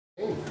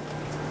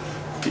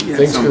He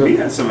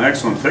had some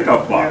excellent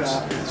pickup blocks.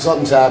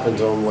 Something's happened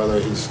to him, whether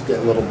he's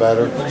getting a little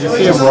better. Did you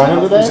see him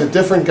running today? He's a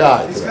different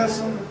guy. He's got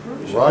some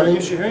improvement. Running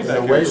in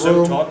the weight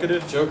room.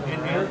 Talkative, joking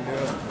in here.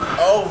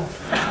 Oh!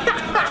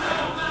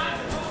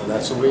 And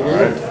that's what we need.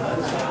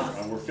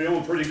 Right. We're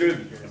feeling pretty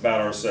good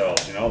about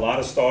ourselves. You know, a lot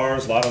of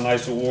stars, a lot of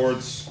nice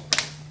awards.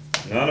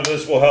 None of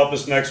this will help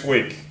us next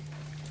week.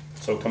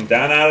 So come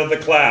down out of the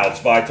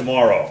clouds by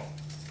tomorrow.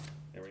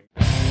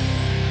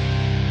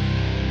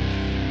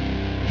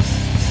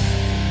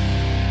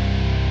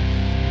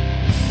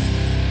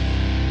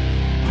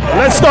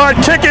 Let's start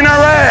kicking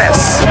our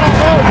ass.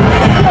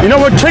 You know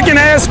what kicking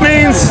ass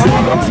means?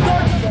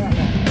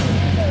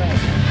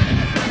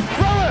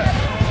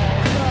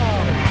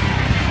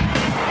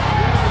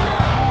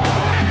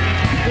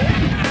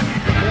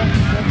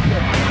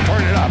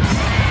 Turn it up.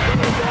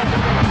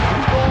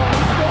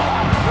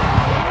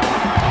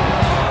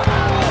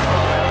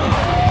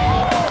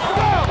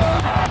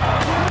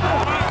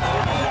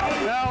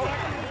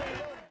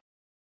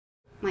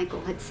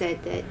 Michael had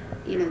said that,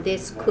 you know,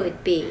 this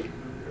could be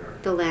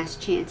the last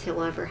chance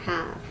he'll ever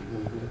have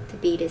to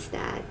beat his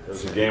dad.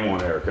 There's a game on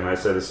here. Can I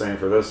say the same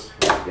for this?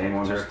 Game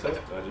on here?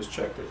 I just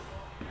checked it.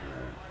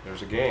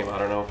 There's a game. I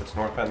don't know if it's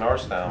North Penn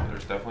Norristown, but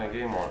there's definitely a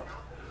game on it.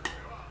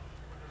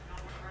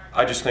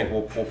 I just think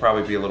we'll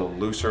probably be a little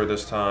looser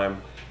this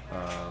time.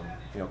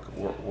 You know,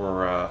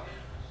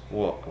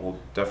 we'll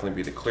definitely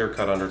be the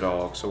clear-cut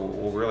underdog. So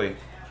we'll really, you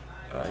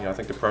know, I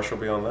think the pressure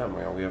will be on them.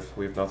 You know,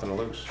 we have nothing to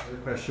lose. The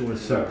question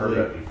was I've heard simply,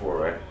 that before,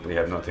 right? We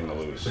have nothing to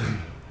lose.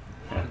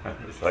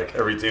 It's like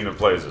every team that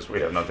plays us,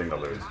 we have nothing to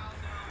lose.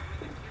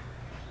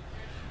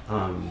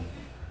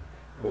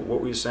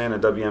 What were you saying at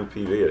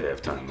WMPV at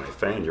halftime? My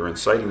fan, you're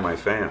inciting my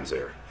fans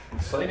there.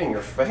 Inciting your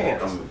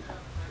fans.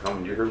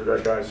 You heard what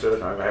that guy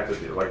said? I have to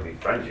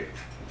defend you.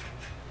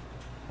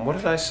 What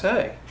did I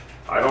say?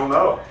 I don't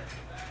know.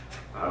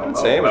 I didn't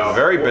say it was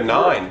very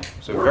benign.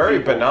 It's a very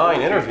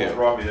benign interview. He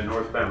brought me the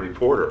North Penn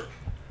Reporter.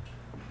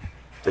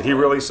 Did he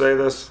really say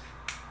this?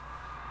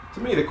 To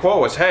me, the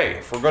quote was, "Hey,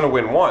 if we're going to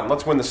win one,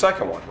 let's win the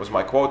second one." Was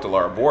my quote to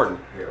Laura Borden.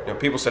 You know,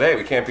 people said, "Hey,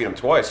 we can't beat them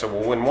twice, so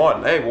we'll win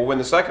one. Hey, we'll win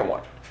the second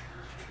one."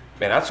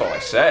 Man, that's all I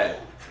said.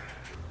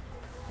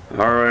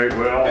 All right,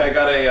 well. Yeah, I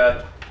got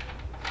a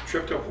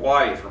trip to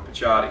Hawaii for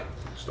Pichotti,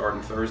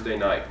 starting Thursday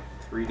night.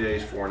 3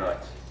 days, 4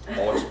 nights.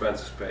 All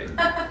expenses paid.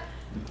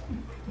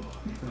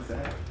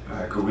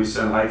 Could we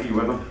send Heike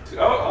with him?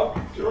 Oh,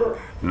 sure.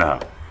 No.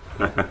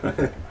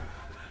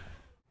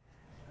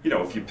 You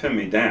know, if you pin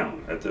me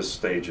down at this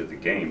stage of the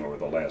game over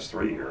the last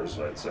 3 years,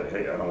 I'd say,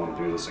 hey, I don't want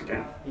to do this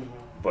again.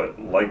 But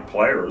like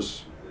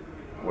players,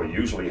 what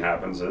usually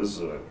happens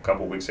is a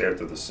couple weeks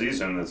after the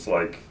season, it's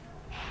like,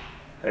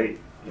 hey,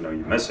 you know,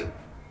 you miss it.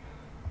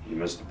 You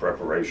miss the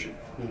preparation.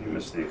 You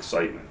miss the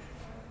excitement.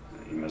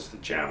 You miss the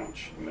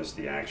challenge. You miss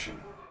the action.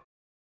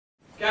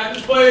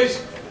 Captains, please.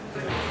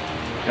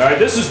 All right,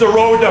 this is the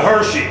road to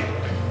Hershey.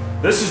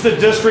 This is the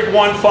District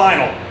 1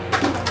 final.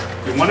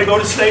 You want to go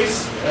to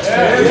states? Let's go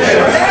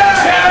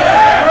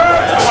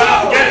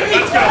out and get it.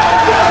 Let's go.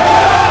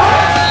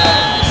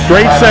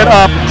 Straight set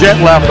up, jet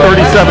left,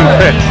 37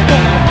 pitch.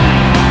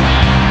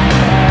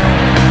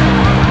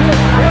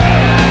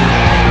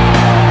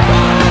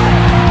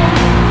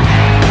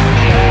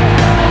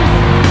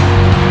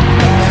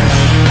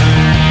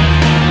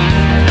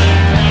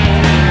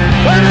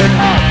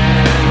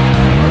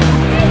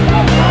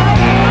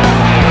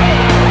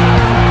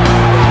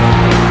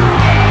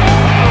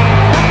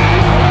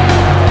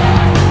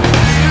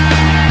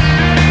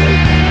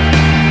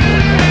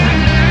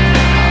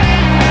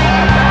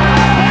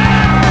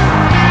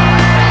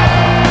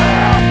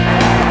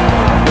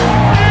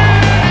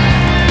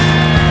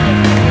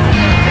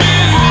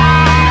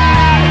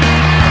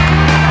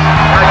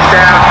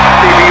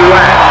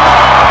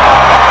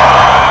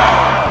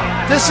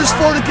 This is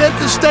for to get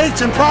to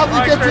states and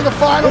probably get to the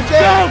final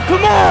game. Go,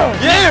 come on!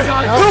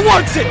 Yeah! Who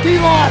wants it?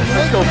 D-line.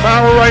 Let's go,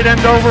 power right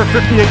end over,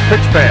 58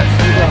 pitch pass.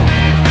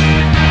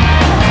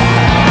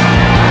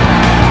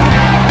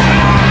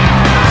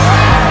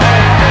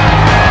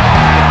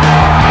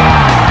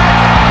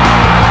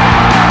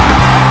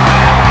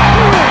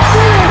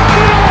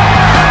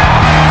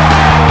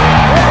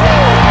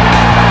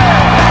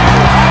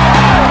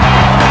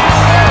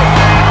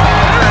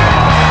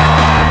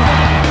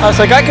 I was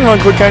like, I can run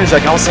quick counters.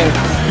 Like, I was saying,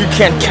 you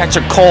can't catch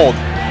a cold.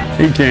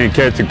 He can't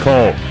catch a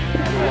cold.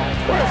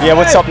 Yeah,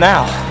 what's up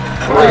now?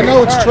 I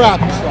know it's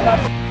trapped.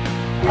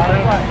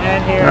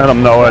 Let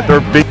them know it.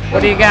 They're big.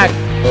 What do you got?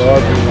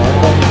 What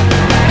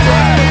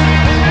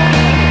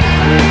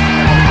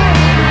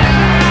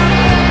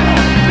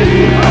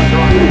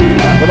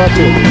about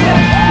you? Let's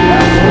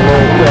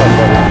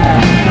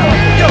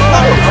go.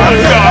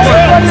 Everybody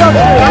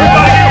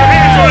get your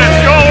hands on this.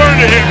 Y'all learn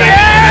to hit me.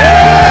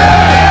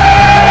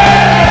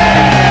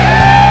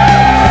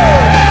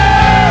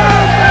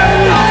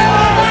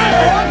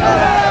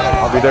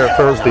 I'll be there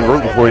Thursday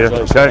rooting for you,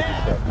 okay?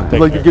 Would you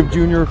like to give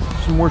Junior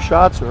some more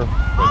shots? Or?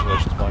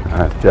 Congratulations, Mike.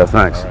 All right, Jeff,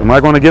 thanks. Am I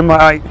going to give him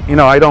I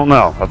don't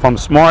know. If I'm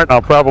smart,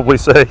 I'll probably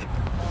say,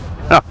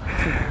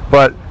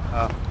 But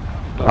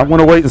I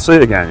want to wait and see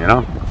again, you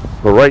know.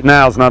 But right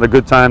now it's not a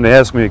good time to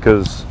ask me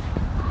because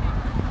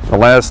the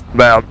last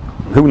about,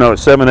 who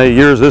knows, 7, 8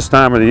 years this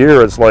time of the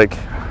year, it's like,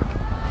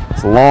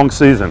 it's a long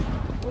season.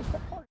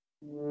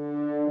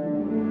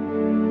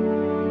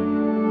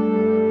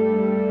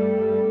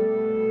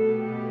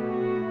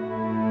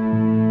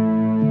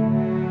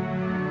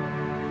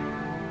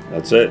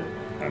 That's it.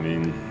 I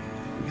mean,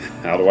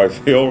 how do I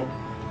feel?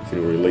 I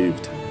feel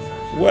relieved.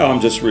 Well, I'm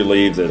just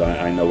relieved that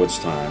I know it's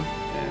time,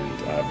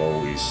 and I've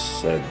always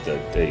said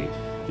that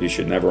you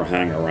should never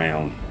hang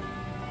around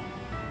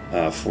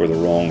for the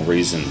wrong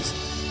reasons.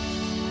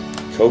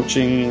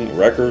 Coaching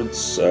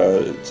records,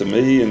 to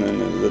me, and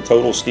in the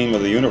total scheme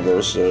of the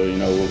universe, you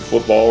know,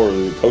 football or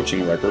the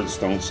coaching records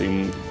don't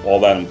seem all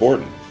that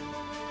important.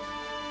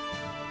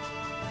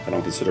 I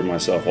don't consider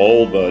myself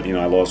old, but you know,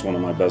 I lost one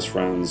of my best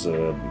friends,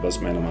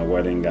 best man at my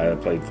wedding, guy I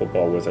played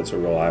football with. That's a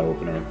real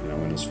eye-opener, you know,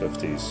 in his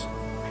 50s.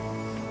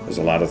 There's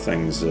a lot of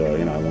things,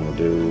 you know, I want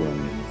to do,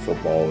 and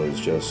football is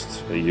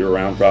just a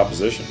year-round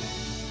proposition.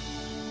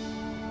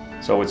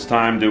 So it's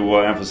time to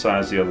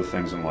emphasize the other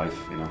things in life,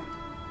 you know.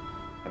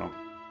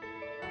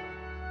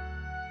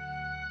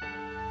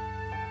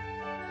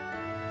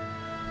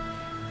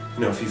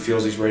 You know, if he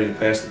feels he's ready to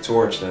pass the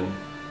torch, then,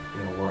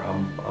 you know,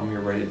 I'm here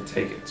ready to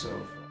take it. So.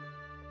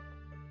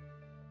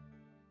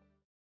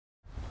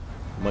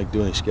 Mike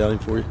do any scouting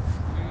for you?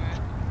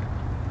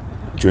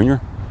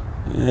 Junior?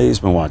 Yeah, he's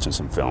been watching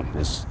some film.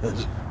 This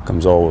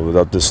comes all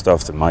without this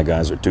stuff that my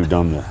guys are too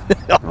dumb to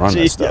run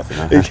this stuff. You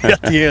know? He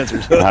got the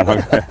answers. I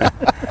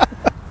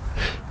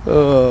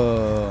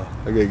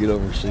gotta get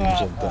over and see him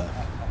sometime.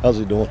 How's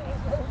he doing?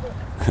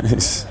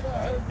 He's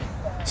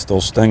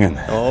still stinging.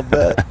 I'll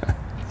bet.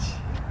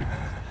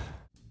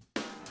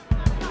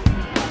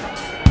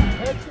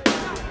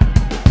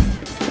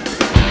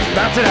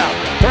 Bounce it out.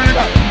 Turn it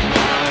up.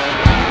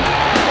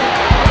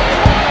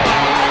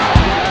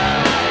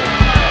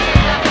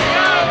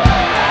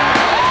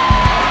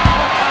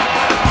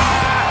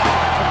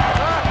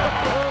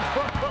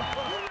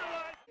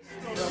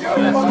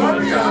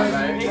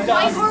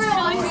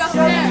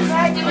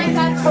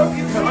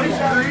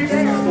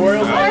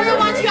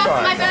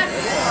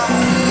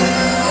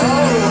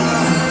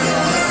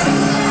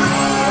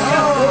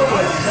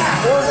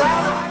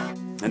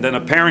 And then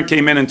a parent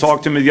came in and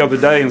talked to me the other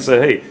day and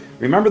said, hey,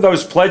 remember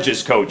those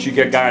pledges, coach, you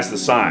get guys to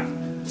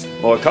sign?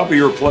 Well, a couple of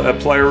your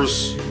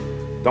players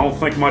don't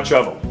think much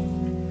of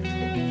them.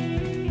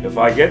 If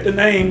I get the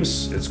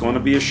names, it's going to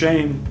be a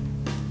shame.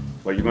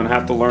 But you're going to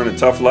have to learn a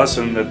tough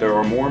lesson that there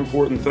are more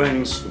important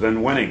things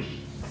than winning.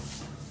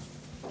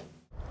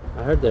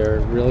 I heard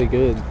they're really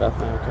good,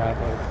 Bethlehem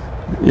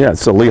Crackheads. Yeah,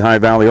 it's a Lehigh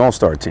Valley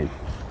All-Star team.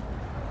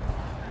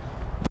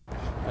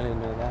 I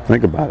didn't know that.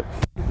 Think about it.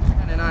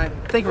 And I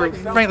think we're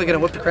frankly going to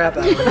whip the crap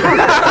out of them.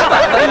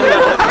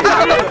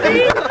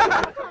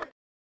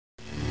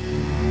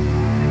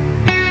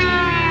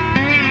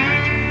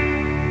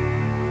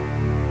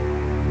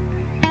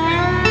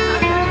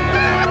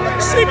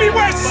 CB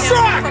West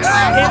sucks!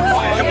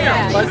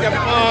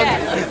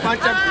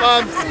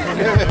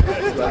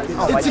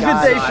 It's a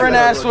good day for an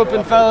ass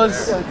whooping,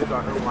 fellas.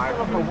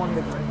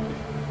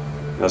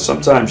 Now,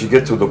 sometimes you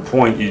get to the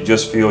point you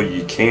just feel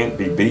you can't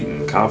be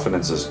beaten.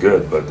 Confidence is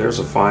good, but there's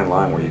a fine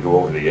line where you go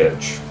over the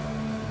edge.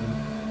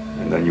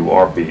 And then you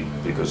are beat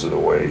because of the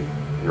way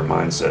your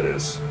mindset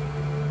is.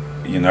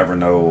 You never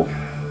know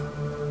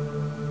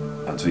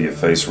until you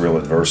face real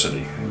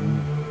adversity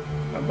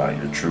about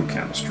your true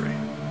chemistry.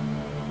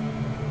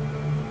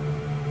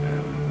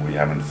 And we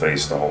haven't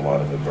faced a whole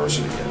lot of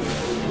adversity yet.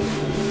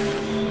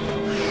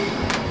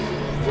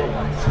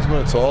 This is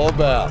what it's all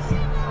about.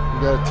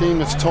 You got a team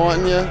that's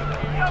taunting you.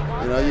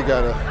 You know, you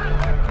got a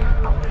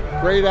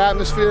great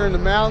atmosphere in the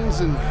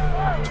mountains and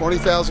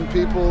 20,000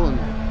 people, and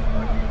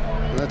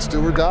that's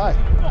do or die.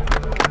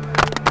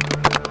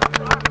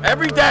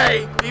 Every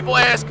day, people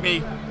ask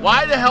me,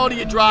 why the hell do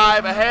you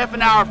drive a half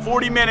an hour,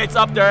 40 minutes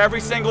up there every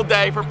single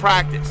day for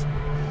practice?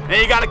 And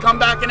you got to come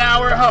back an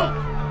hour at home.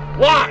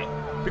 Why?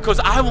 Because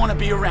I want to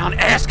be around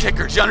ass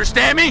kickers. You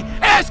understand me?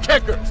 Ass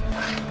kickers!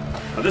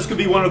 Now, this could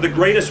be one of the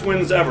greatest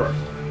wins ever.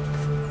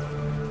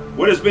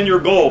 What has been your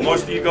goal?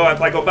 Most of you go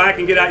back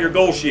and get out your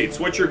goal sheets.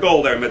 What's your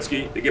goal there,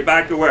 Mitski? To get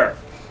back to where?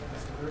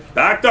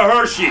 Back to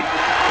Hershey.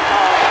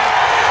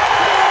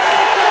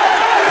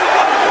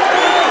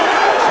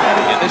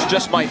 And this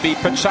just might be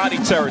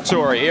Picciotti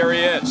territory. Here he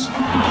is.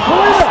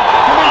 Bethlehem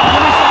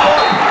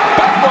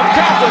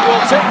Catholic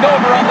will take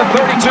over on the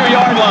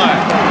 32-yard line.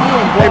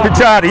 Hey,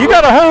 Picciotti, you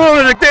got a hold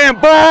on the damn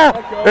ball.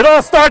 It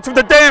all starts with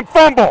the damn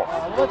fumble.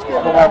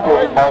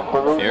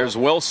 Here's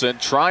Wilson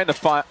trying to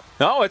find.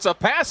 No, it's a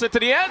pass into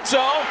the end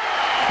zone.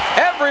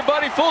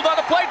 Everybody fooled on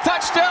the play.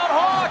 Touchdown,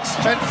 Hawks.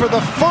 And for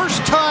the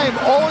first time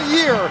all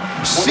year,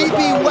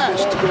 CB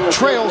West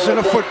trails in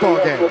a football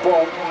game.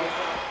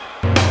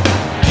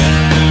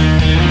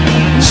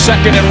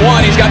 2nd and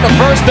 1. He's got the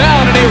first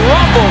down, and he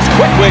rumbles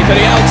quickly to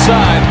the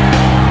outside.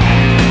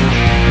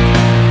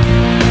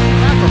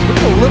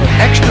 A little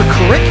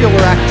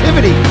extracurricular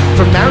activity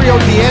from Mario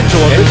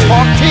D'Angelo. This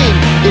Hawk team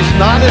is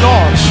not at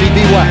all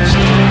CB West.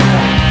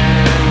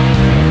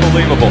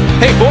 Unbelievable.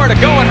 Hey, Borda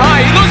going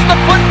high. He loses the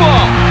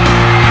football.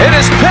 It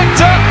is picked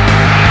up.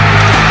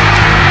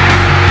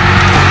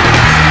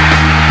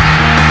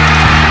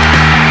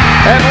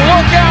 And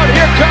look out.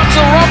 Here comes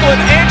a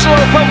rumbling. Angelo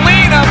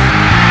Polina.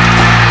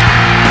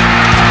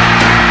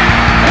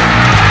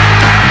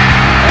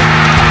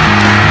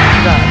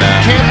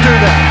 Can't do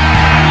that.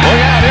 Look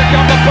out. Here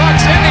come the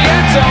Bucks in the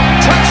end zone.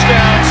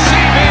 Touchdown,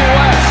 CB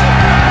West.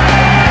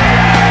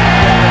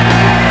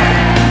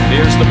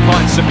 Here's the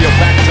punt. Scipio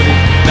back to the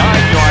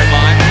 9-yard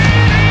line.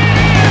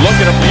 Look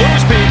at him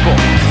lose people.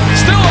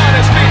 Still on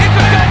his feet. He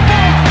could go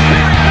more.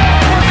 Here he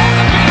goes. We're on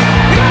the beat.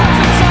 He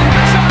goes inside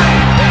the side.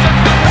 It's a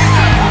good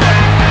return.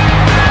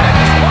 And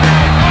he's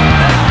finally going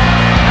down.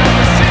 And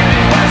the CB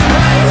West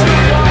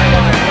 92-yard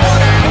line.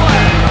 What a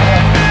play.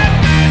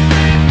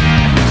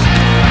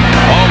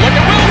 Oh, look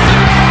at Wilson.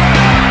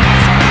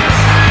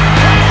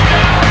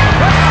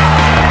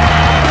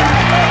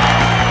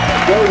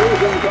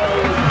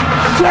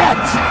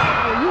 Jets!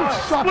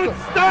 Split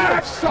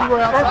stack!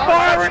 We're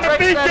firing the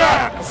beat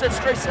down!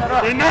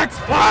 The next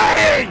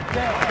play!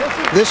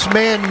 This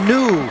man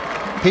knew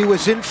he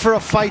was in for a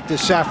fight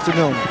this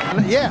afternoon.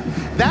 Yeah,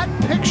 that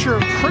picture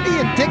pretty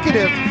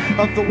indicative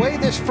of the way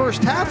this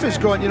first half is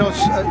going. You know,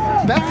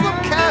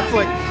 Bethlehem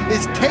Catholic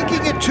is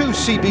taking it to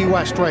CB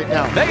West right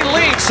now. They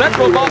lead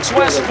Central Bucks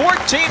West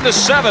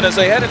 14-7 as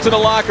they head into the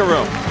locker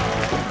room.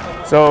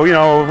 So, you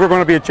know, if we're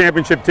going to be a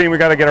championship team, we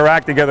got to get our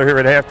act together here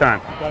at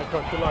halftime. Guys,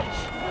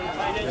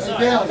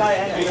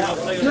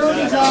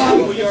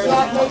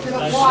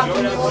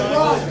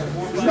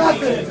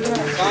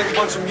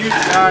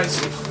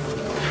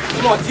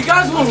 come on, do you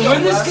guys want to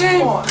win this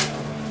game?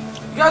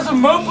 You guys are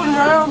moping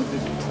around.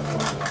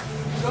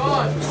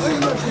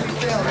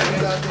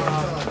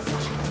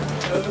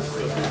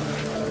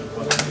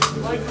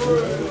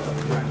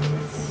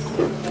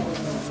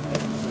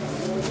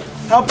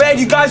 How bad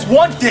you guys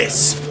want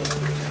this?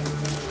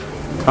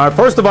 All right,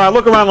 first of all, I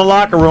look around the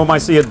locker room. I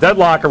see a dead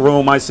locker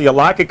room. I see a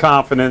lack of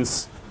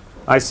confidence.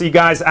 I see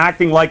guys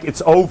acting like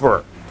it's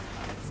over.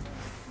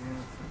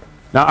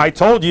 Now, I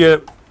told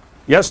you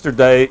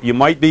yesterday you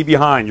might be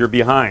behind. You're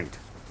behind.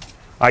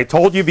 I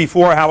told you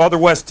before how other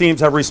West teams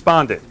have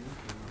responded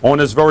on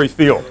this very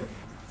field.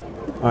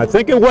 I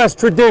think in West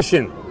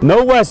tradition,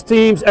 no West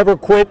teams ever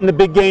quit in the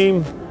big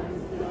game,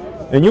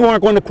 and you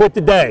aren't going to quit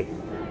today.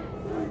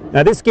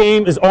 Now, this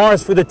game is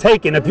ours for the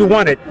taking if you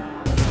want it.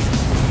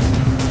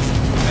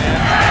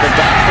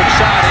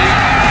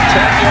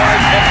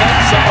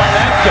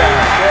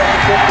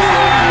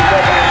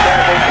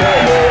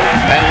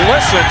 And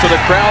listen to the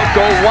crowd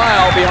go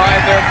wild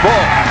behind their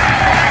bull.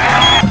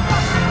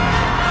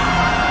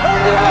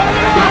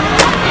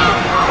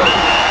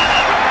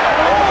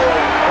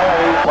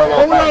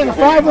 Only in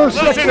 5 or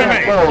 6. Listen to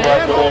me.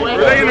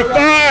 We're in 5.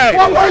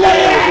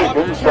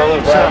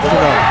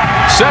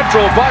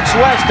 Central Bucks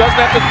West doesn't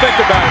have to think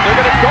about it. They're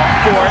going to go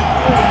for it.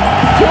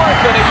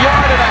 4th and a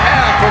yard and a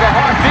half for the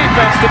hard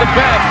defense to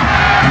defend.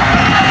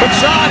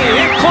 Pachani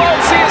in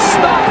close. He is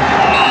stopped.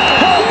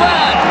 Pull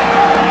back.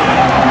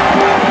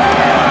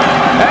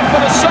 And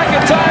for the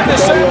second time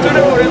this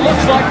afternoon, it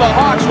looks like the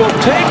Hawks will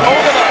take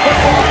over the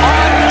football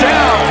on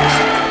downs.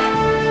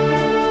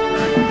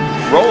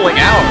 Rolling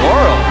out,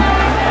 Laurel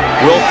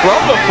will throw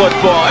the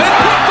football. And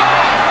picked up.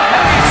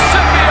 And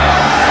Scipio.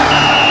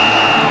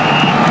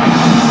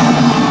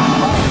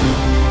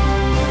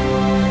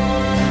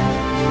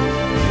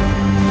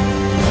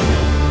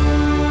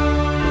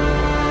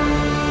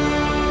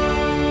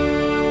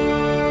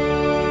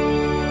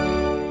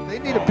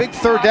 Big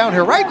third down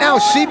here. Right now,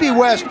 CB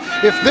West,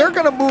 if they're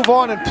going to move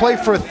on and play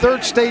for a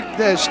third state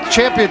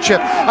championship,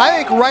 I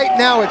think right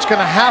now it's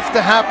going to have to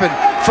happen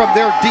from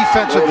their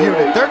defensive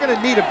unit. They're going to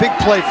need a big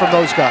play from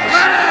those guys.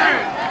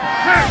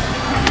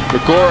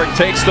 McGorrick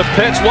takes the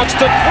pitch, looks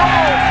to throw,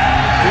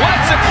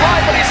 lets it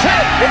fly, but he's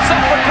hit. It's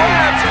up for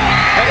grabs,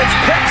 and it's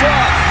picked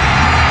up.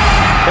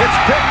 It's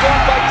picked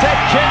up by Ted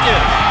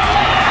Kenyon.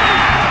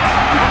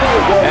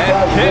 And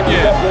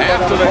Kenyon,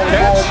 after the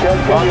catch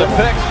on the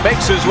pick,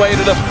 makes his way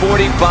to the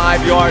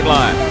 45-yard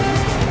line.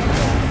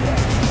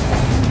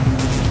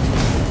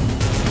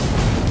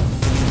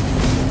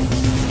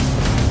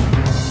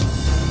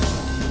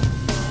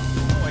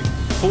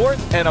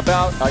 Fourth and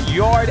about a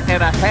yard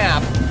and a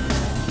half.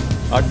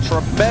 A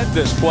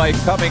tremendous play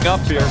coming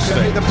up here. It's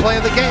going to be the play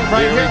of the game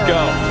right here. Here we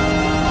go.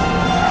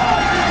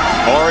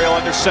 Oriole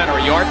under center,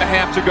 a yard and a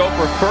half to go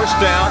for first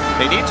down.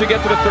 They need to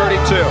get to the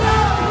 32.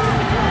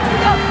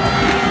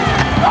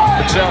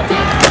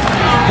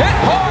 Hit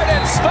hard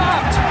and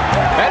stopped.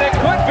 And it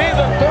could be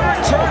the third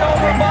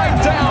turnover by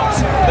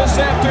Downs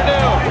this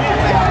afternoon.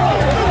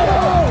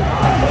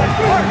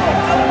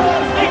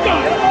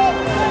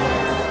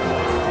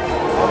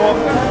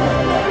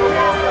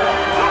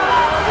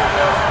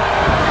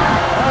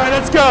 All right,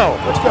 let's go.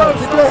 Let's go.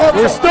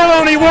 We're still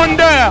only one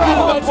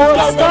down.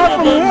 Start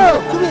from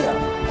here. Come here.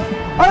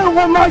 I don't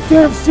want my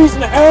damn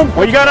season to end.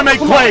 Well, you got to make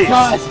plays.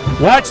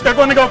 Watch, they're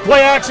going to go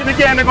play action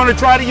again. They're going to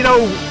try to,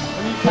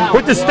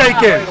 put the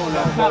stake in.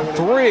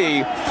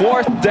 3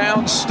 fourth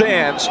down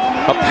stands,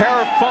 a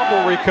pair of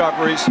fumble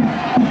recoveries,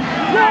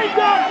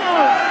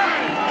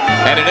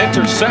 and an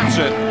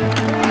interception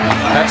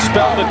that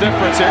spelled the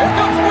difference here. Here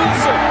goes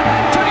Wilson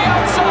to the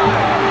outside,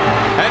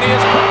 and he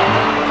is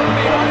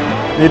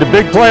Need a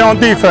big play on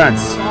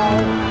defense.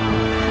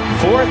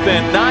 4th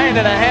and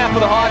 9.5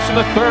 of the Hawks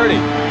from the 30.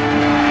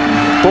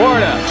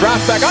 Borda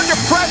drops back under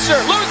pressure,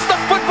 loses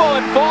the football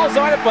and falls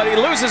on it, but he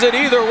loses it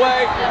either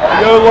way.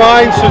 No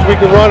line says we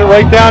can run it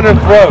right down their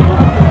throat.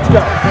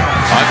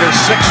 Under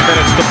 6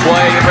 minutes to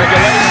play in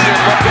regulation.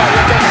 Look out,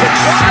 here comes the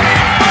shot.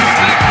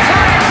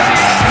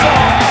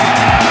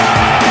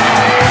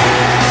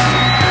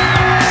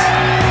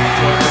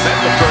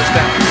 The first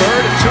down,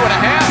 3rd and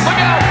 2.5. Look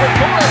out for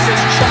Morris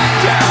is chopped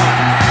down.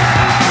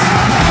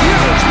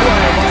 Huge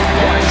play by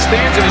Boyd.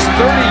 Stands at his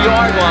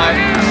 30-yard line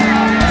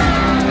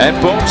and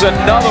booms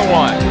another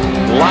one.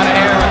 A lot of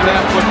air on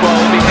that football.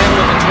 Will be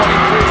handled at the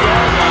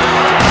 23-yard line.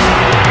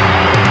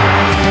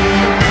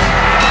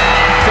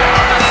 They're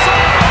on the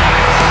sidelines.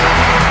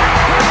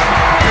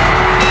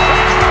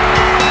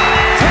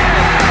 10.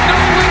 No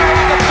leader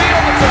on the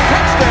field. It's a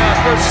touchdown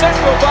for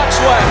Central Bucks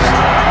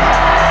West.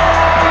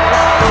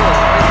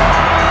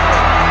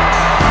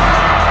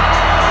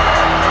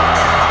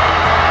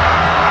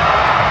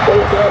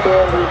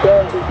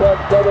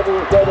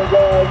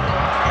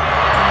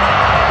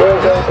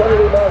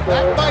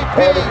 That might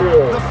be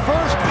the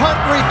first punt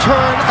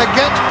return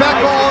against Beck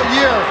all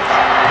year.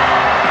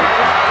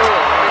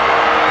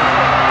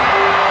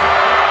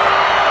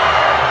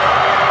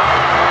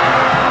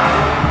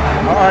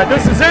 All right,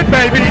 this is it,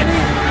 baby.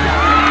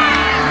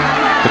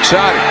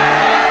 Exciting.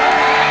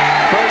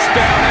 First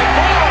down and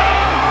more.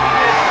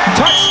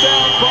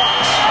 Touchdown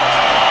Bucks.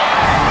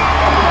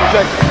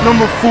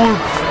 Number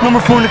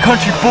four in the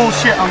country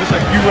bullshit. I'm just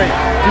like, you wait.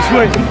 Just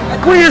wait.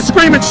 What are you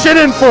screaming shit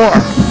in for?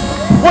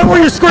 What were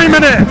you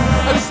screaming in?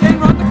 I was saying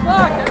run the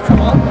clock, that's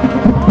all.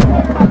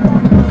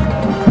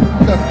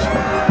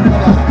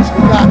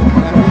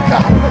 We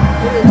got it.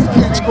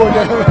 Can't score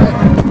that.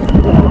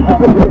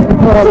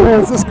 Oh man,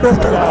 this is great.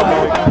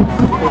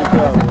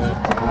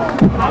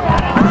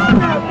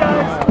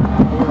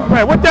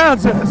 Right, what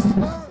down's this?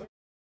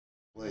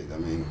 I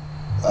mean,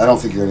 I don't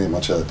think you're going to get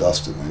much out of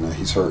Dustin. I know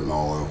he's hurting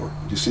all over.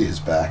 Do you see his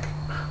back?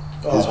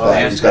 His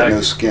back, he's got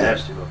no skin.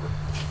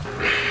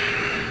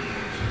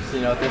 They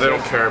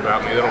don't care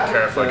about me. They don't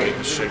care if I get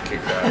the shit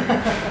kicked out of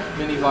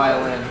me. Mini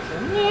violin.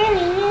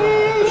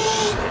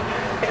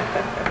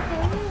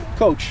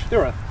 Coach,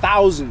 there are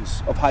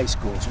thousands of high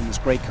schools in this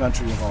great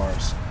country of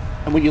ours.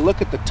 And when you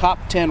look at the top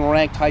 10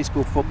 ranked high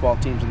school football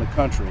teams in the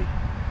country,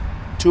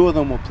 2 of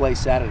them will play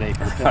Saturday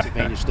for the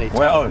Pennsylvania State title.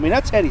 Well, I mean,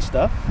 that's heady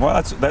stuff. Well,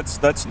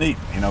 that's neat.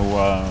 You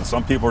know,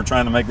 some people are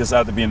trying to make this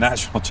out to be a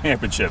national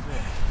championship.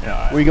 Where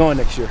are you going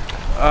next year?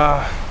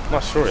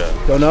 Not sure yet.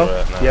 Don't know? Sure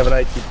yet, no. You have an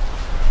idea?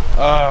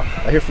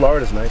 I hear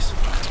Florida's nice.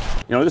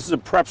 You know, this is a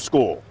prep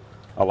school.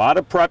 A lot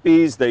of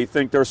preppies, they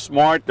think they're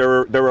smart,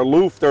 they're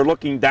aloof, they're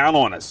looking down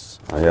on us.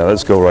 Oh, yeah,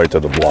 let's go right to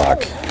the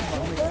block.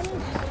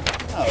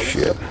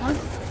 Shit.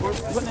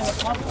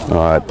 All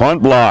right,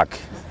 punt block.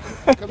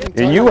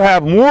 And you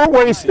have more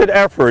wasted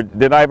effort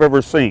than I've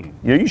ever seen.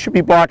 You should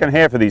be blocking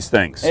half of these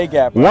things. Hey,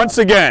 Gap. Once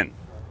again,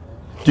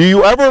 do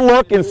you ever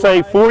look and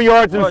say 4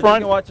 yards in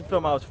front? You can watch the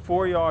film. I was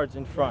 4 yards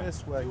in front.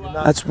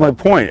 That's my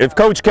point. If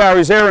coach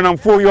carries there and I'm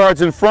 4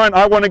 yards in front,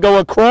 I want to go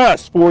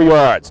across 4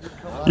 yards.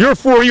 You're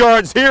 4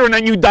 yards here and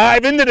then you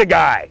dive into the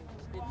guy.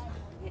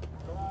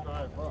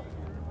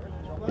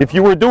 If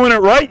you were doing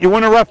it right, you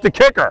wouldn't have roughed the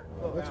kicker.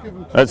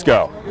 Let's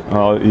go.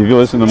 If you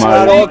listen to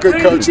my, all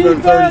good coach, been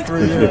 33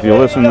 years. If you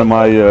listen to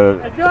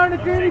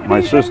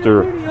my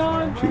sister,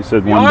 she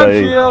said one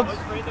day,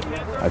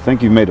 I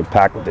think you made a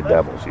pact with the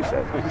devil, she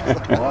said.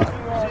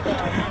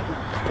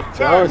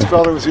 So I always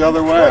felt it was the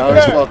other way. I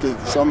always felt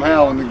that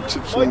somehow when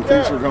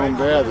things were going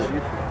bad, that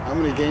how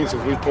many games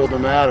have we pulled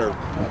them out? Or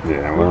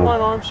yeah, well.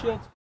 Arm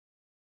shields.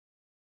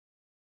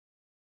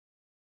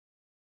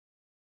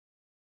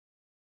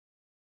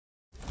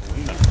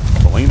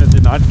 Molina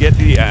did not get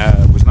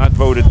was not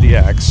voted the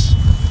X.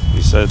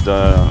 He said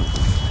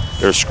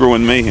they're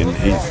screwing me and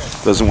he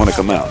doesn't want to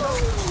come out.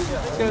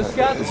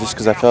 It's just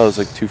because I felt it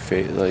was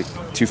like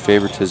too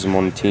favoritism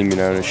on the team, you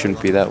know, and it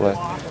shouldn't be that way.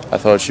 I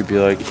thought it should be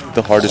like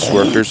the hardest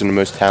workers and the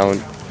most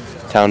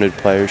talented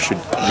players should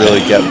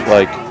really get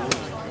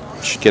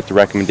the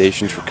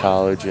recommendations for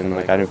college, and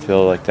like I didn't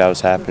feel like that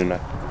was happening.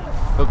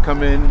 He'll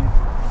come in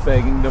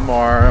begging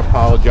tomorrow,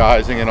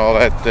 apologizing, and all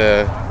that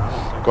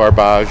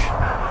garbage.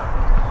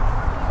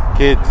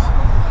 Kids.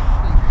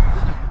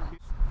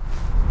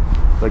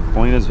 Like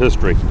Molina's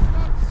history.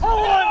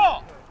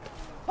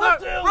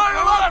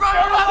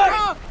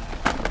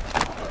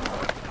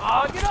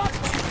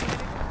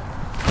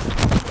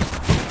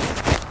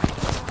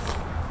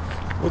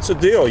 What's the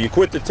deal? You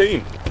quit the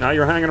team. Now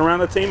you're hanging around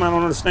the team? I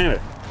don't understand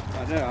it.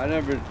 I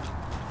never.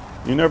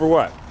 You never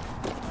what?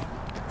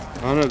 I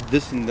don't know,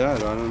 this and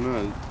that. I don't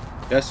know.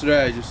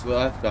 Yesterday I just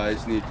left. I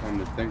just need time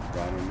to think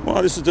about it.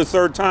 Well, this is the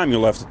third time you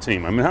left the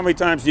team. I mean, how many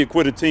times do you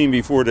quit a team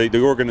before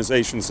the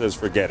organization says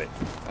forget it?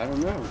 I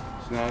don't know.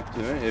 It's not up to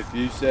me. If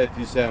you say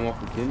I'm off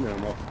the team, then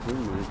I'm off the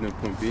team. There's no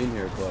point being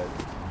here.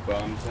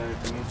 But I'm saying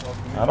if you want to talk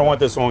to me. I don't want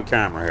this on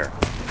camera here.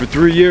 For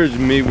 3 years,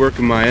 me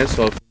working my ass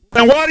off.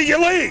 Then why did you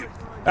leave?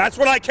 That's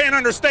what I can't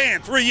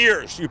understand. 3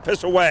 years, you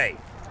piss away.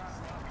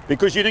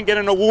 Because you didn't get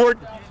an award?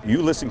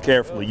 You listen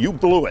carefully. You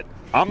blew it.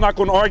 I'm not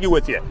going to argue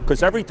with you,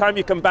 because every time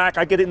you come back,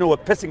 I get into a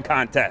pissing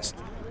contest.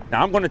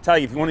 Now, I'm going to tell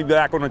you, if you want to be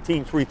back on the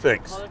team, 3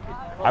 things.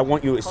 I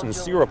want you a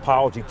sincere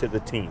apology to the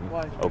team,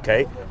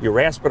 okay? Your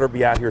ass better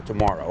be out here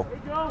tomorrow,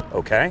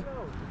 okay?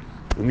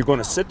 And you're going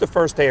to sit the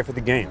first half of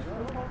the game.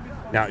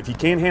 Now, if you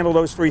can't handle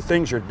those 3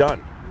 things, you're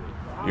done.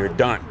 You're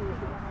done.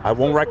 I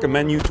won't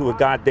recommend you to a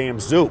goddamn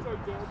zoo.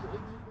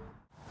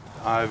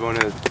 I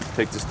want to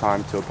take this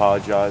time to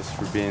apologize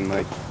for being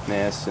like an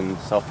ass and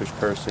selfish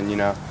person, you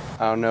know.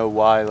 I don't know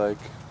why, like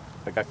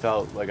I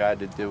felt like I had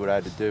to do what I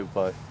had to do,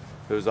 but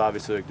it was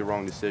obviously like the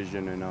wrong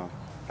decision, and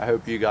I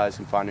hope you guys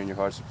can find in your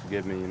hearts to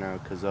forgive me, you know,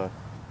 because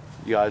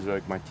you guys are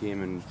like my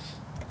team, and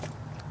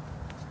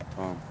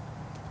I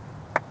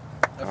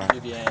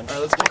forgive you, Ann.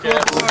 Let's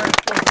get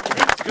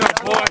Good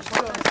boy.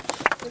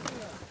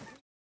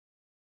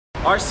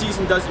 Our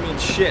season doesn't mean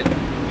shit. The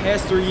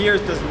past 3 years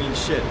doesn't mean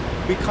shit.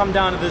 We come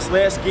down to this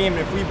last game,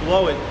 and if we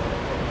blow it,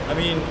 I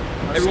mean,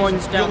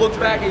 everyone, you'll look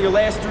back at your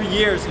last 3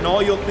 years, and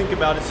all you'll think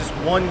about is this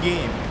one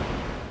game.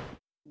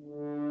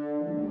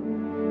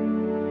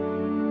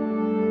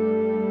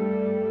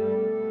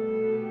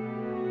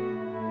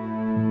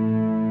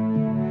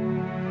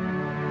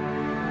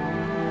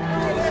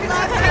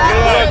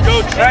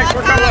 Coach, thanks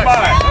for coming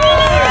by.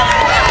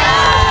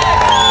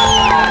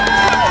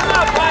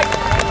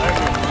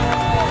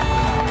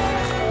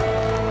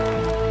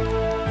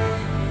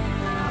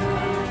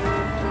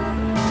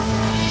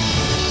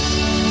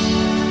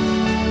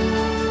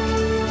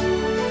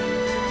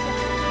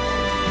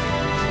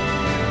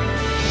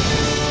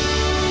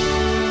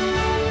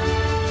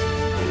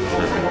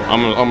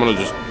 I'm gonna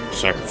just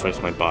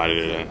sacrifice my body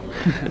today.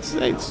 It's a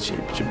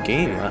championship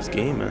game, last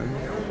game, man.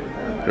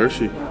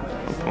 Hershey,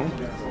 I'm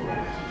pumped.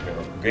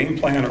 Game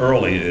plan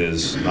early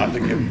is not to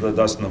give the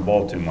Dustin the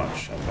ball too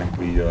much. I think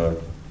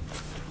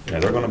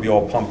they're going to be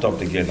all pumped up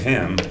to get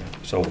him.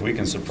 So if we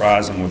can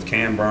surprise him with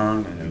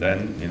Camburn and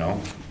then,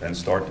 then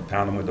start to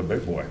pound him with the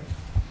big boy.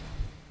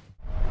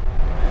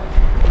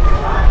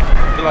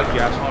 I feel like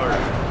gas hard.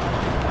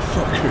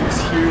 Fucker is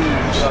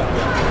huge.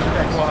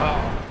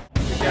 Wow.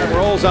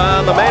 Rolls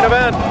on the main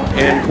event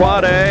in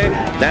Quad A,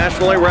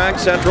 nationally ranked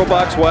Central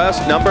Bucks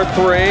West, number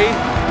 3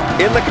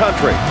 in the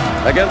country,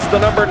 against the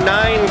number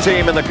 9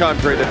 team in the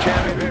country, the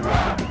champion.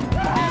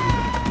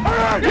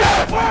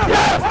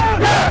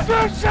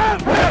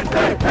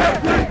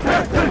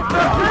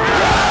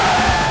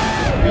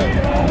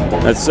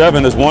 That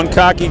 7 is one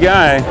cocky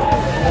guy.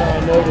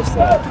 I noticed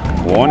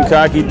that. One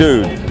cocky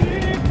dude.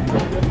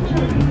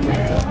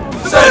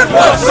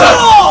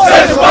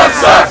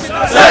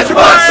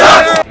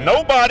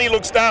 Nobody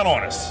looks down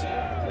on us.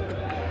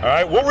 All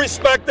right, we'll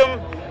respect them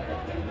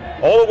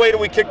all the way till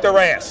we kick their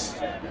ass.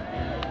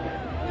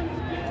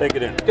 Take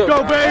it in.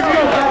 Go baby!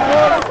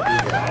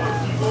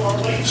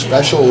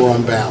 Special or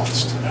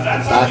unbalanced.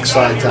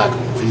 Backside tackle.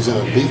 If he's in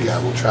a beat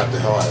guy, we'll trap the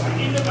hell out of him.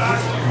 You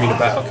mean a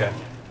back? Okay.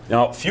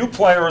 Now, few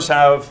players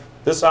have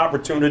this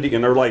opportunity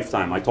in their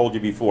lifetime. I told you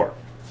before.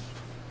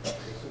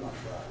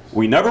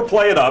 We never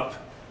play it up,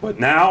 but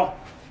now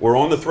we're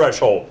on the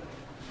threshold.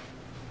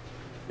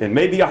 And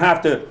maybe I'll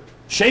have to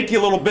shake you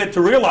a little bit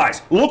to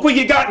realize, look what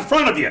you got in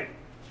front of you.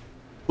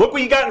 Look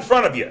what you got in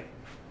front of you.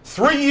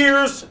 3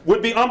 years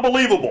would be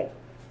unbelievable.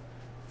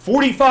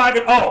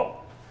 45-0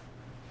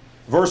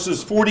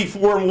 versus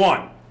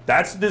 44-1.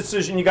 That's the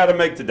decision you got to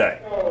make today.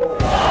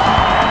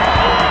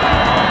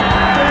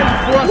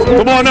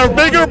 Come on, they're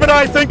bigger, but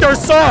I think they're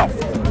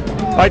soft.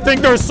 I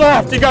think they're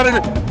soft. You got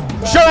to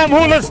show them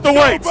who lifts the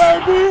weights.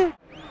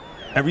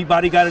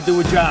 Everybody got to do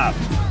a job,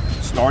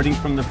 starting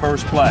from the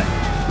first play.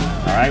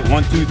 All right,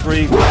 1, 2,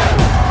 3.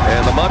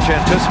 And the much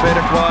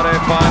anticipated Quad A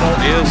final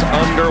is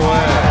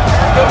underway.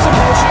 Goes in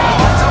motion,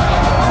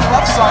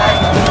 left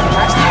side,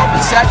 backs the open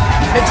set,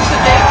 pitches to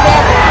Dave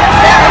Campbell.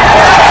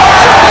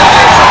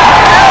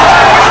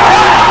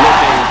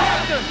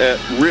 Looking at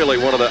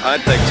really one of the, I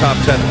think, top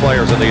 10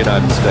 players in the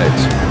United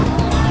States.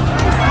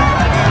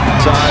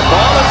 Side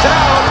ball is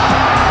out.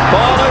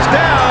 Ball is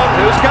down.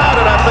 Who's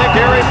got it? I think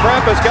Harry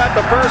Prep has got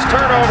the first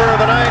turnover of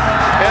the night.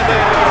 And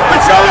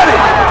Johnny,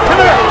 come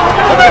here.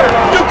 Come here.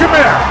 You come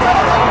here.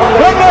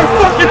 One more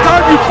fucking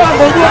time you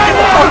fumble, you get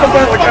the fucking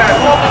ball again.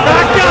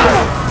 Back up.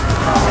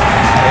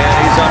 And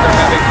he's under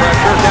heavy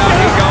pressure. Down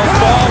he goes.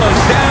 Ball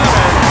is down.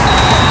 And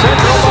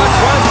Central Bucks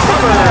West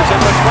covers at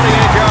the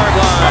 28-yard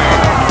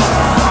line.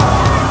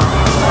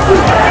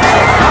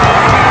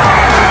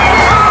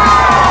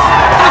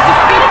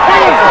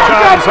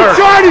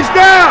 Johnny's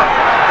down.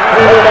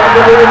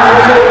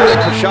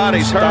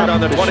 Kashadi's hurt on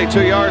the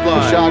 22-yard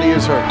line. Kashadi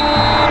is hurt.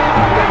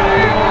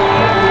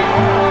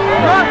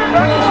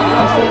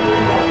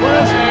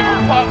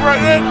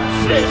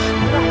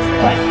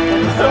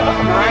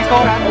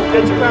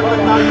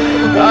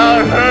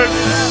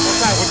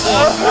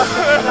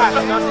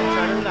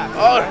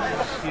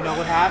 You know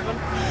what happened?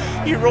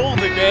 He rolled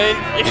it, man.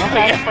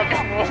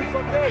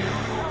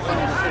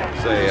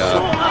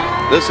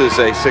 This is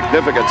a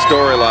significant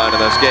storyline in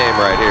this game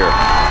right here.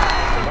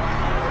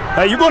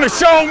 Hey, you're going to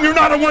show them you're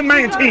not a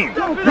one-man team.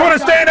 You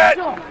understand that?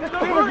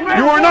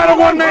 You are not a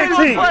one-man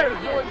team.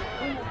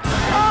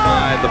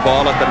 The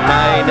ball at the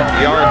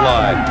 9-yard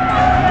line.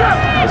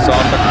 It's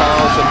off the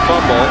Carlson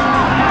fumble.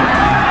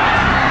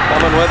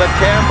 Coming with it,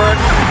 Cameron.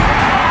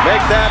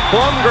 Make that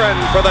Blumgren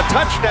for the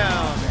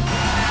touchdown.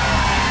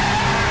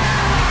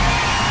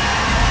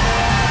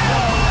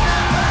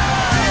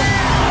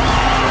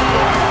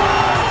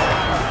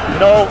 You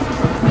know,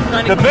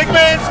 the big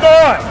man's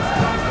gone.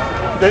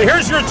 Then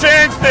here's your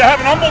chance to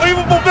have an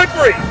unbelievable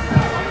victory.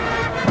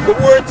 But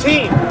we're a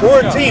team.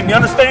 We're a team. You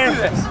understand?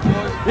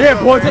 Yeah,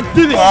 boys, let's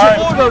do this shit.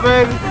 Over,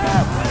 baby.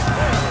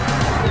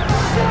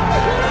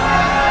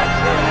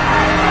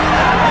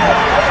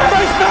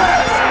 Face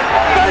mask!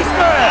 Face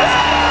mask!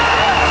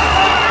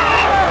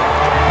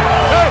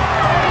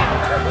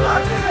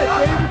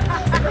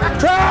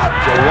 Trap!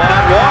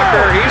 Jawan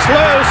Walker, he's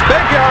loose.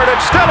 Big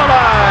yardage, still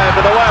alive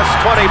to the West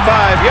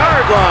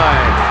 25-yard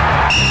line.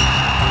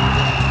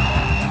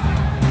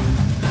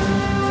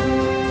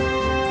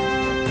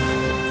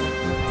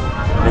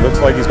 He looks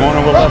like he's going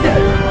over level.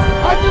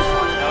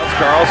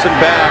 Carlson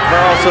back.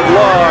 Carlson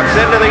looks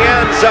into the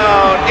end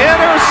zone.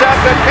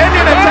 Intercepted.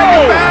 Kenyon to take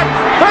it back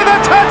for the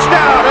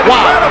touchdown. An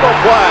incredible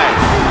play.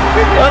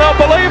 I don't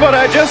believe what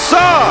I just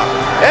saw.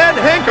 Ed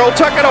Hinkle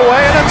took it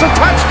away, and it's a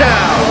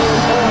touchdown.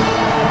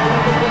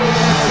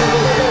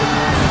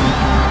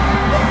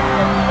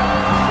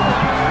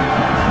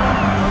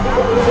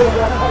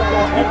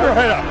 Keep your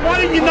head up.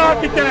 Why didn't you knock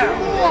it down?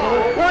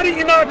 Why didn't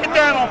you knock it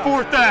down on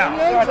 4th down?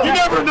 You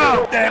never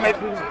know, damn it.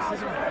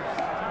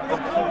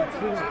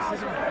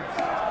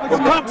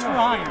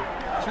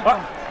 Well,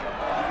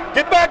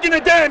 get back in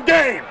the damn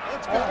game.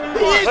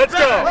 Let's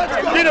go.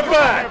 Get it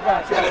back.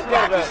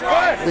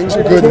 Things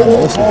are good now.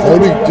 Listen,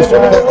 just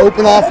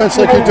open offense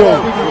like you're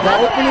doing. We got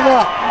to open it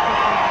up.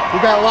 We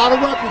got a lot of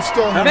weapons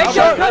still. Make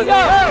sure, let's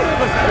go.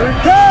 Here it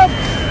comes.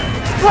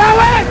 Throw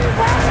it.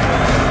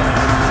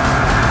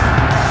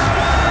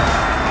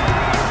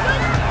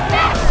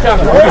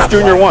 Marcus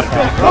Jr. won.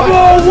 Come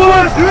on,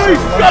 one.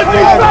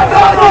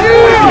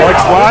 Like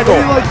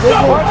Swaggle.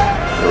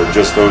 There are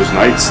just those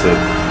nights that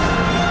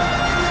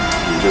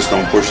you just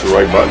don't push the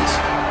right buttons.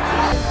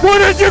 What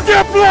did you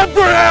get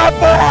Blumgren out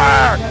for?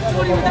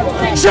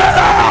 Shut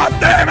up,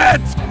 damn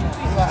it!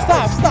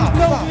 Stop.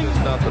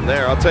 There's nothing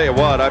there. I'll tell you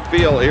what, I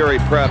feel Erie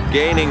Prep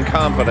gaining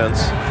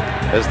confidence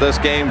as this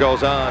game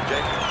goes on.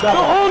 The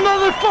whole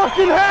nother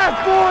fucking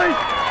half, boys!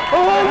 The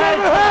whole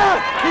nother half!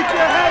 Keep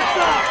your heads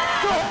up!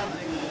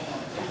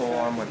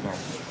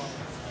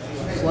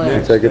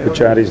 You take it,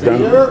 Pachotti's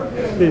done. I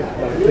think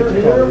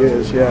he probably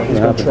is, yeah. He's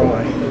going to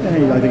try.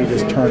 I think he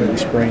just turned it and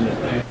sprained it.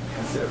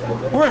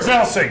 Where's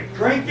Elsie?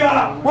 Drink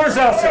up! Where's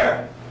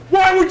Elsie?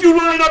 Why would you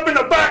line up in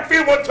the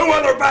backfield with 2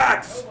 other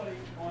backs?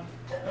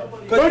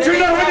 Don't you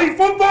know any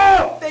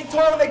football? They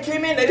told me they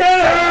came in. Get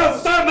out!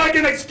 Stop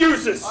making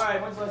excuses! All right,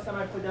 when's the last time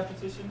I played that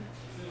petition?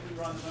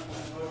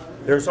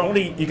 There's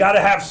only, you got to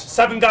have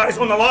 7 guys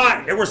on the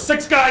line. There were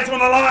 6 guys on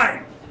the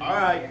line. All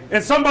right.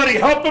 And somebody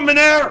help him in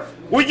there?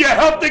 Will you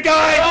help the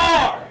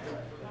guy?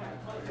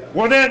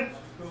 Well then,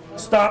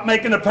 stop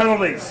making the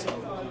penalties.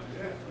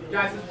 You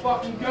guys, let's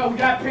fucking go. We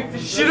got to pick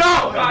this shit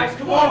up, guys.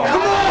 Come on.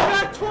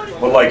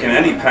 But like in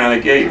any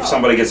panic game, if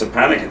somebody gets a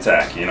panic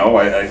attack, you know,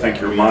 I think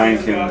your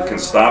mind can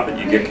stop it.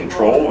 You get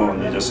control,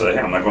 and you just say, hey,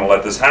 I'm not going to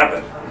let this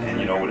happen. And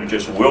you know,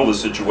 just will the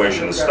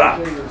situation to stop.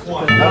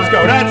 Let's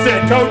go. That's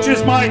it, coach.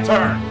 It's my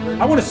turn.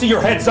 I want to see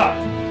your heads up.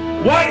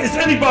 Why is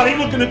anybody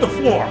looking at the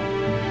floor?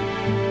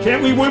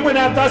 Can't we win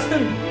without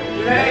Dustin?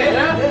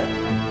 Yeah.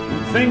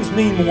 Things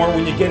mean more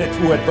when you get it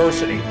through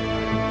adversity.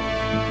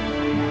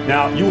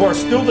 Now, you are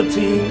still the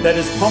team that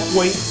has pumped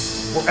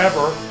weights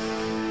forever.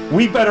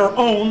 We better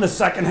own the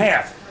second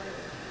half.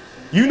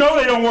 You know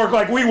they don't work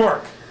like we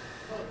work.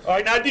 All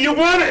right, now do you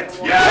want it?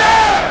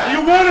 Yeah! Do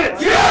you want it?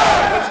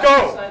 Yeah! Let's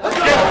go. Let's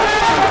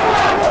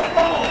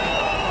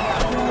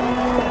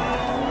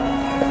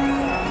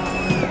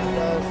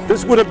go.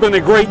 This would have been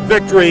a great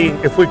victory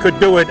if we could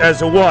do it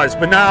as it was,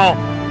 but now,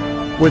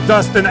 with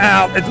Dustin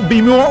out, it would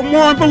be more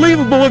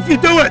unbelievable if you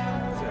do it.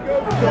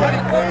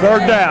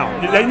 3rd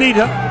down.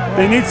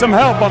 They need some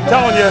help, I'm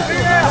telling you.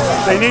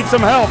 They need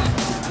some help.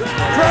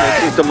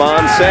 This is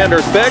Damon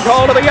Sanders. Big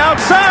hole to the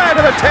outside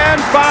of the 10-5.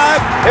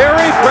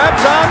 Erie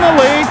Prep's on the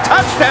lead.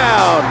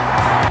 Touchdown.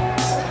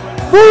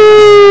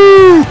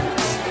 Woo!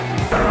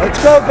 Let's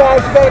go,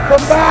 guys. You gotta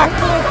come back.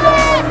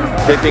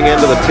 Kicking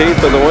into the teeth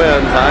of the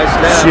wind. High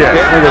snap. Shit,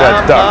 look at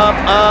that duck.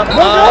 Up.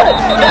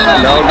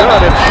 No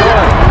good. It's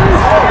short.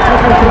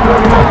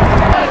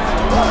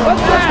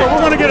 Let's go.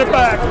 We're going to get it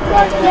back.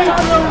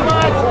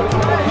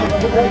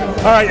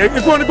 All right, you're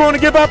going to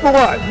give up or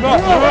what? No.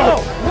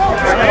 A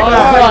lot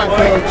of time,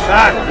 Coach.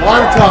 A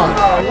lot of time.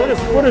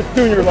 What is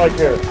Junior like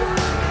here?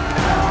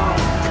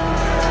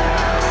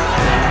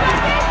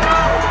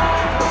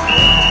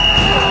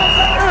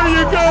 There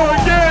you go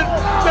again.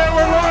 They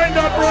were lined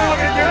up wrong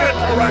again.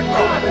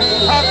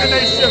 How can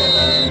they shoot?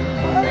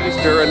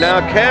 Easter, and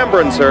now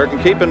Cameron's hurt,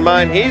 and keep in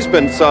mind he's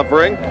been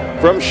suffering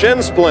from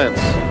shin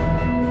splints.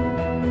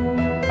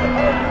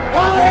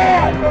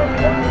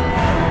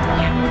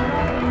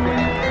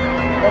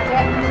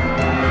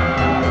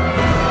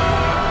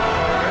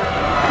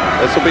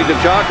 This will be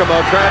DiGiacomo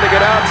trying to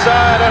get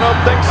outside. I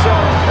don't think so.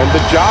 And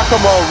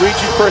DiGiacomo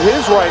reaching for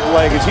his right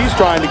leg as he's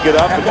trying to get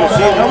up. But you'll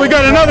see Now we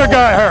got another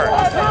guy hurt.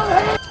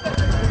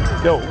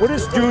 Yo, what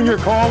is Junior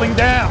calling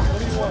down?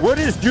 What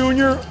is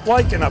Junior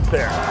liking up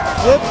there?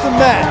 Flip the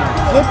mat.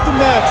 Flip the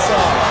mat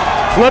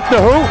side. Flip the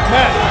who?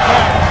 Mat.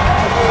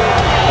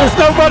 There's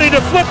nobody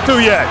to flip to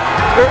yet.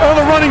 All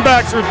the running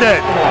backs are dead.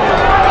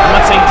 I'm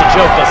not saying it's a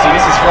joke, though. See,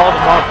 this is for all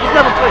the mark. You've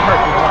never played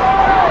hurt before.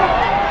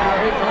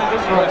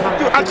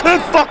 Dude, I can't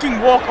fucking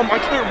walk on. I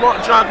can't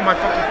jog on my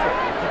fucking foot.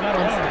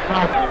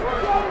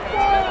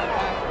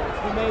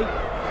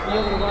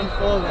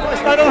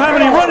 I don't have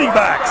any running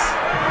backs.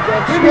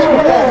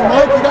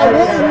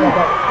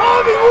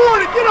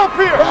 Get up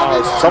here!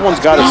 someone's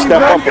got to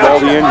step up with all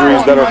the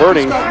injuries that are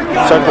hurting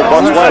Central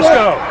Bucks West.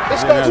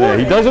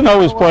 He doesn't know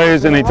his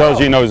plays, and he tells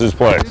you he knows his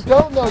plays. You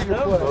don't know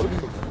your plays.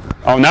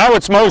 Oh, now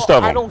it's most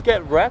of them. I don't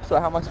get reps, so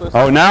how am I supposed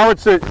to? Oh, now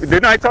it's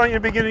didn't I tell you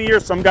in the beginning of the year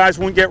some guys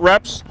wouldn't get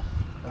reps?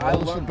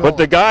 But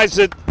the guys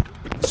that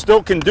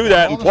still can do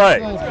that and play.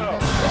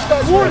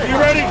 You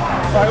ready?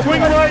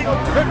 Swing right,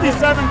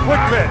 57,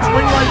 quick pitch.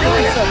 Swing right,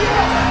 57.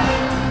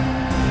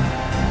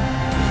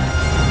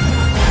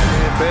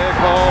 Big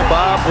hole,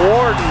 Bob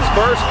Warden's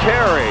first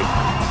carry.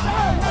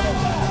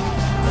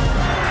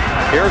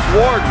 Here's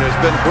Warden, who's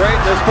been great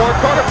in this fourth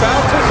quarter.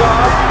 Bounces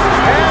off,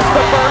 has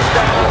the first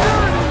down.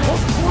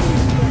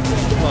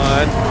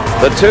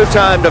 The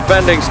two-time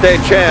defending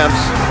state champs,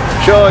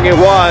 showing you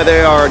why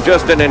they are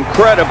just an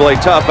incredibly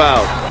tough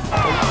out.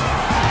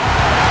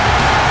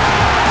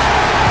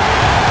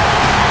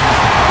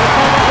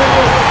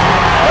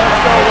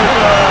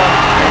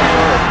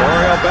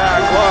 Oriole back,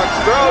 looks,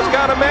 throws,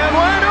 got a man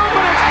wide open,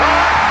 it's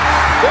caught.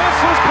 This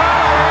is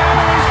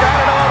Colorado, he's got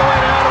it all the way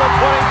down to the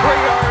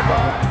 23-yard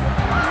line.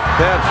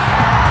 Pitch,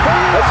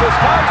 this is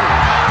Hutton.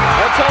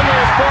 That's only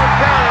his fourth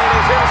down,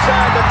 he's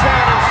inside the 10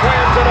 and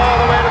slams it all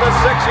the way to the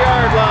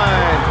 6-yard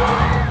line.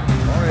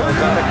 Orioles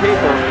on a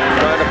keeper,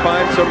 trying to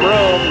find some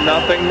room,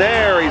 nothing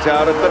there, he's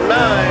out at the 9.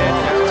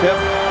 It's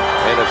tipped,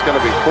 and it's going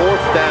to be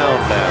fourth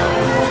down now.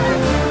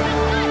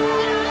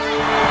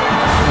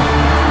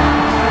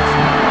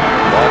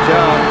 Watch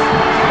out.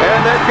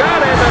 And they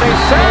got him, and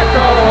he's sacked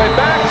all the way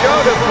back.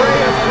 Joe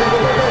Dupree is...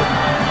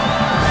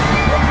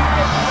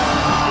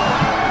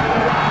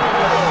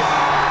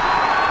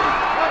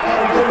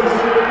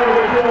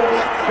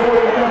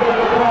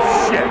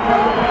 Shit.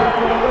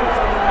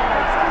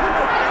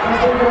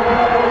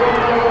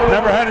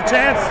 Never had a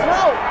chance?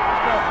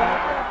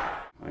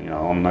 You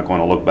know, I'm not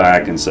going to look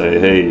back and say,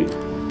 hey,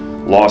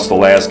 lost the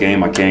last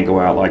game, I can't go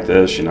out like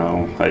this, you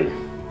know. Hey,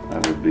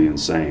 that would be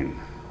insane.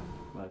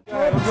 We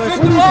need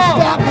to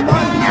stop him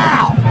right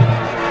now.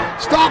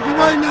 Stop him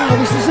right now.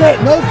 This is it.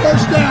 No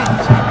first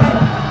downs.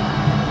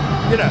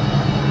 Get up.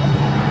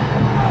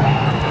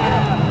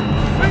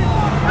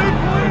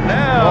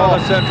 Now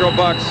the Central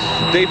Bucks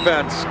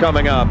defense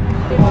coming up.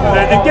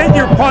 To get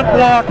your punt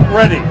block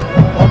ready.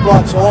 Punt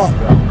block's on.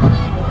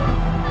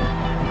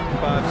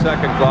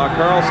 5-second clock.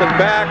 Carlson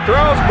back,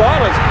 throws,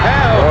 ball is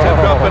out,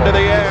 tipped up into the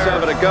air.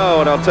 7 to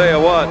go, and I'll tell you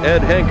what,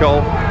 Ed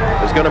Hinkle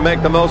is going to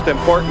make the most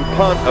important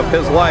punt of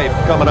his life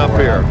coming up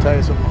here.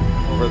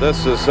 For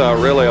this is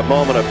really a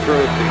moment of truth.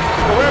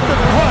 Go after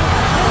the punt.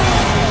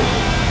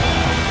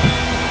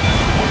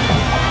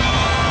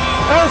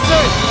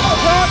 Elsie,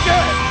 block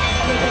it.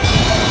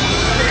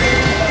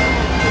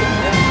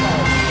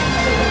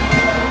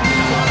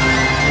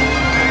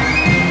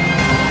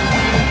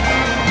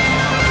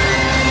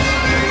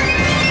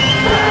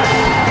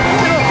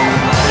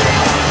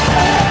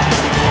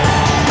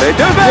 They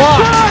do the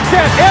block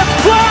it.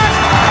 It's blocked.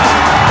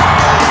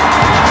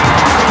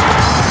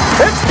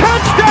 It's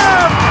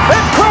touchdown.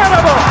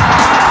 Incredible.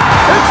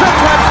 It's a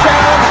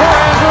touchdown for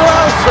Andrew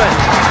Elson.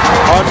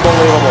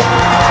 Unbelievable.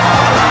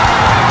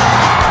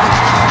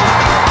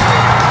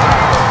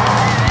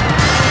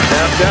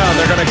 Snap down.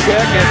 They're going to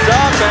kick. It's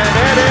up, and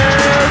it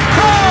is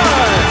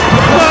gone.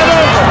 It's not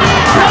over.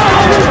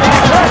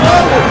 It's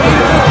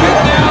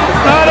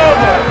not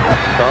over.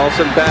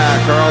 Carlson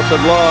back. Carlson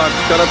looks.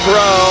 Going to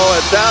throw.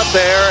 It's out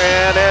there,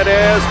 and it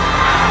is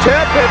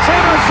tipped. It's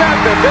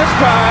intercepted this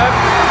time.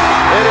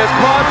 It is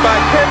caught by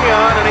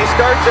Kenyon, and he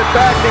starts it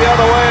back the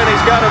other way, and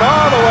he's got it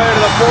all the way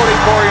to the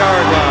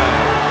 44-yard line.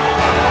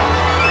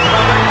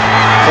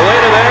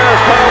 Selena there as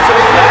Carlson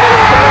is making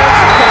a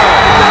chance.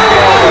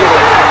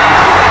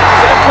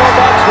 Central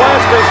Bucks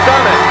West has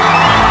done it.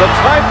 The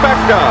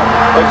trifecta,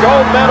 the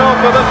gold medal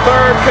for the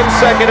third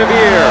consecutive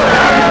year.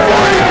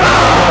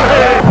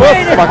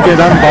 Fucking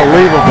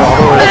unbelievable.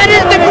 That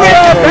is the great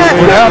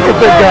Without the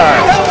big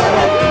guys.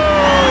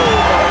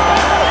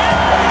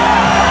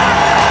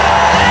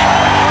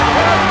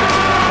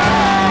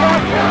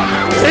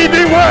 CB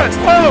West,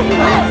 follow!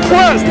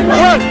 West! CB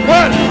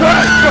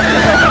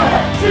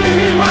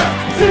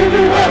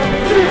West!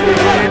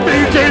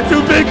 You came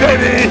too big,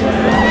 baby!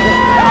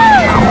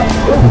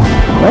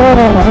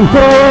 I'm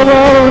so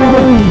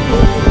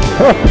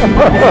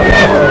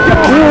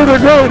you were the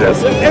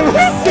greatest! That's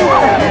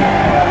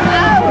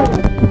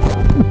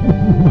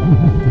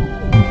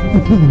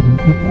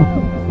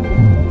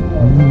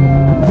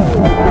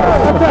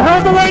a hell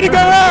of a way to go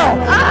out!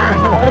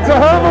 That's a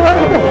hell of a way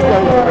to go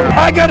out!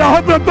 I got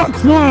the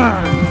Bucks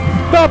won!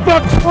 The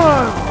Bucks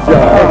won!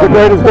 That's the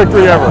greatest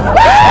victory ever.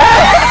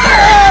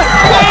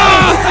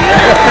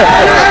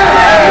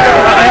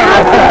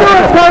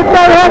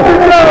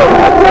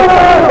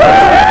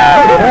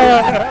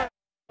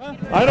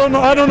 I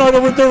don't know.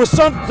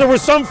 There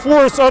was some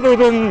force other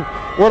than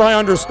what I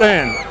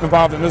understand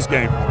involved in this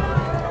game.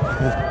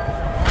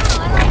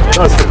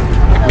 Dustin,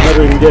 we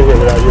never even get here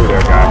without you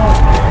there, guy.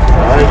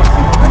 All right?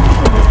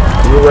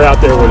 You were out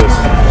there with us.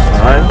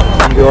 All right?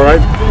 You all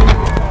right?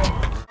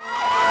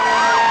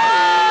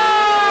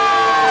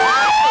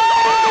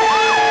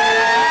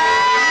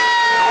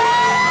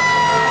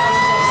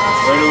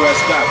 Where do I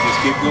stop? Just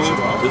keep going?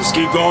 Just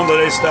keep going till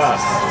they stop.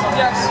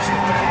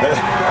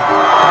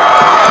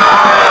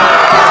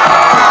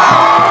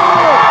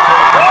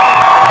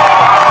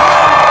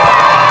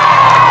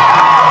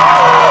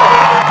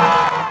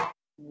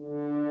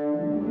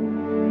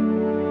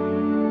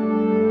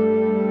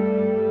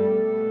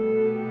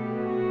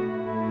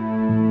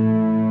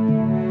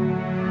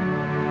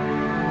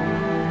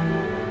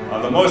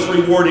 The most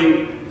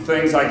rewarding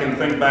things I can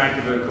think back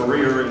of a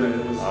career,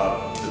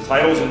 the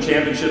titles and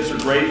championships are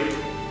great.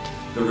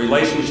 The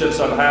relationships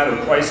I've had are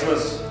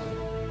priceless.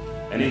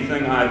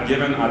 Anything I've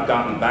given, I've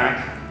gotten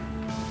back.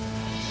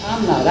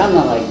 I'm not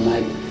like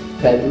Mike.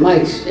 But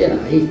Mike's, you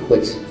know, he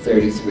quits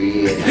 33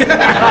 years. You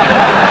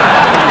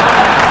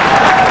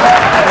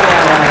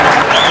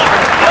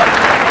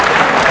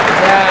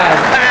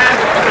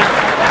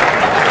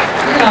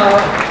know,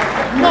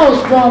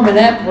 most Roman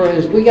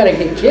emperors, we gotta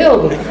get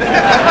killed.